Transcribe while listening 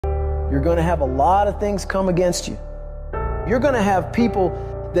You're going to have a lot of things come against you. You're going to have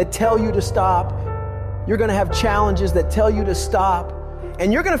people that tell you to stop. You're going to have challenges that tell you to stop.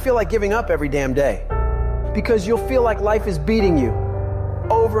 And you're going to feel like giving up every damn day because you'll feel like life is beating you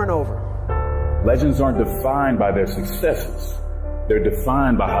over and over. Legends aren't defined by their successes. They're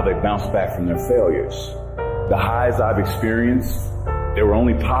defined by how they bounce back from their failures. The highs I've experienced, they were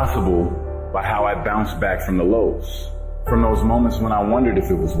only possible by how I bounced back from the lows. From those moments when I wondered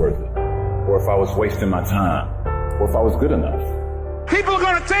if it was worth it, or if I was wasting my time, or if I was good enough. People are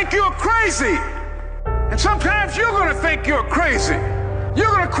going to think you're crazy. And sometimes you're going to think you're crazy.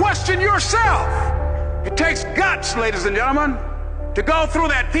 You're going to question yourself. It takes guts, ladies and gentlemen, to go through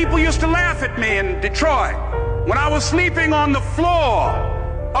that. People used to laugh at me in Detroit when I was sleeping on the floor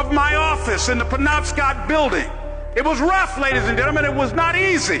of my office in the Penobscot building. It was rough, ladies and gentlemen. It was not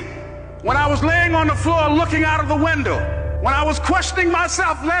easy. When I was laying on the floor looking out of the window, when I was questioning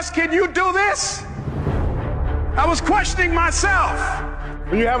myself, Les, can you do this? I was questioning myself.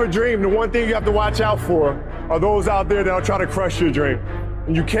 When you have a dream, the one thing you have to watch out for are those out there that will try to crush your dream.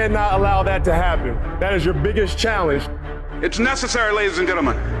 And you cannot allow that to happen. That is your biggest challenge. It's necessary, ladies and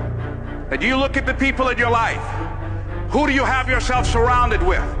gentlemen, that you look at the people in your life. Who do you have yourself surrounded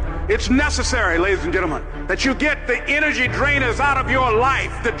with? It's necessary, ladies and gentlemen, that you get the energy drainers out of your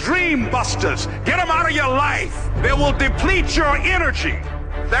life, the dream busters. Get them out of your life. They will deplete your energy.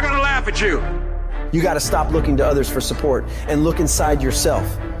 They're going to laugh at you. You got to stop looking to others for support and look inside yourself.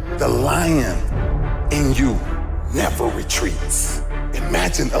 The lion in you never retreats.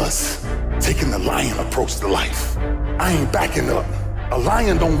 Imagine us taking the lion approach to life. I ain't backing up. A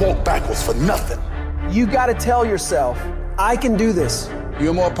lion don't walk backwards for nothing. You got to tell yourself, I can do this.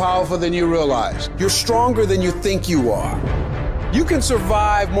 You're more powerful than you realize. You're stronger than you think you are. You can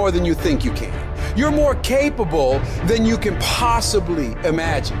survive more than you think you can. You're more capable than you can possibly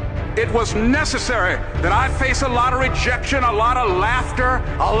imagine. It was necessary that I face a lot of rejection, a lot of laughter,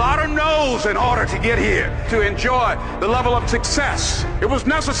 a lot of no's in order to get here, to enjoy the level of success. It was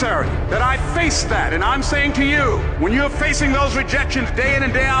necessary that I face that. And I'm saying to you, when you're facing those rejections day in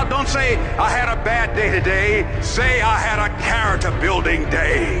and day out, don't say, I had a bad day today. Say, I had a character building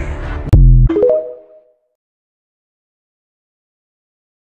day.